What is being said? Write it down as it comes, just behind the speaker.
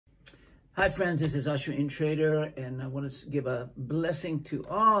Hi friends, this is Usher Intrater, and I want to give a blessing to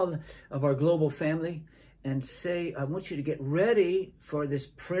all of our global family and say I want you to get ready for this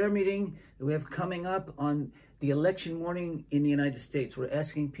prayer meeting that we have coming up on the election morning in the United States. We're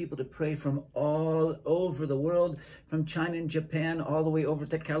asking people to pray from all over the world, from China and Japan all the way over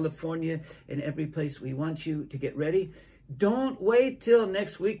to California and every place. We want you to get ready. Don't wait till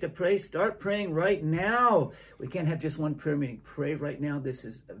next week to pray. Start praying right now. We can't have just one prayer meeting. Pray right now. This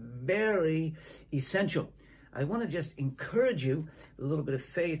is very essential. I want to just encourage you, a little bit of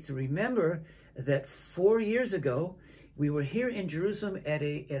faith, to remember that 4 years ago, we were here in Jerusalem at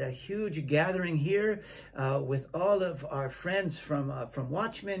a huge gathering here with all of our friends from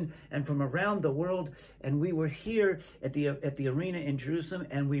Watchmen and from around the world, and we were here at the arena in Jerusalem,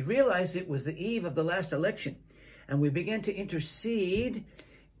 and we realized it was the eve of the last election. And we began to intercede,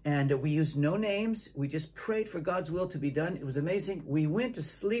 and we used no names. We just prayed for God's will to be done. It was amazing. We went to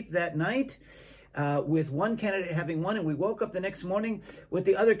sleep that night with one candidate having won, and we woke up the next morning with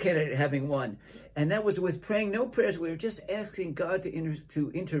the other candidate having won. And that was with praying no prayers. We were just asking God to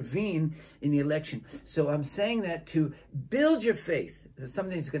intervene in the election. So I'm saying that to build your faith that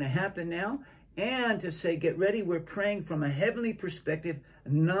something's going to happen now, and to say, get ready. We're praying from a heavenly perspective,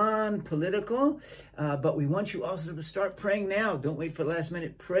 non-political, but we want you also to start praying now. Don't wait for the last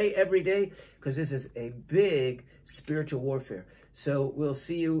minute. Pray every day, because this is a big spiritual warfare. So we'll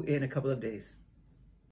see you in a couple of days.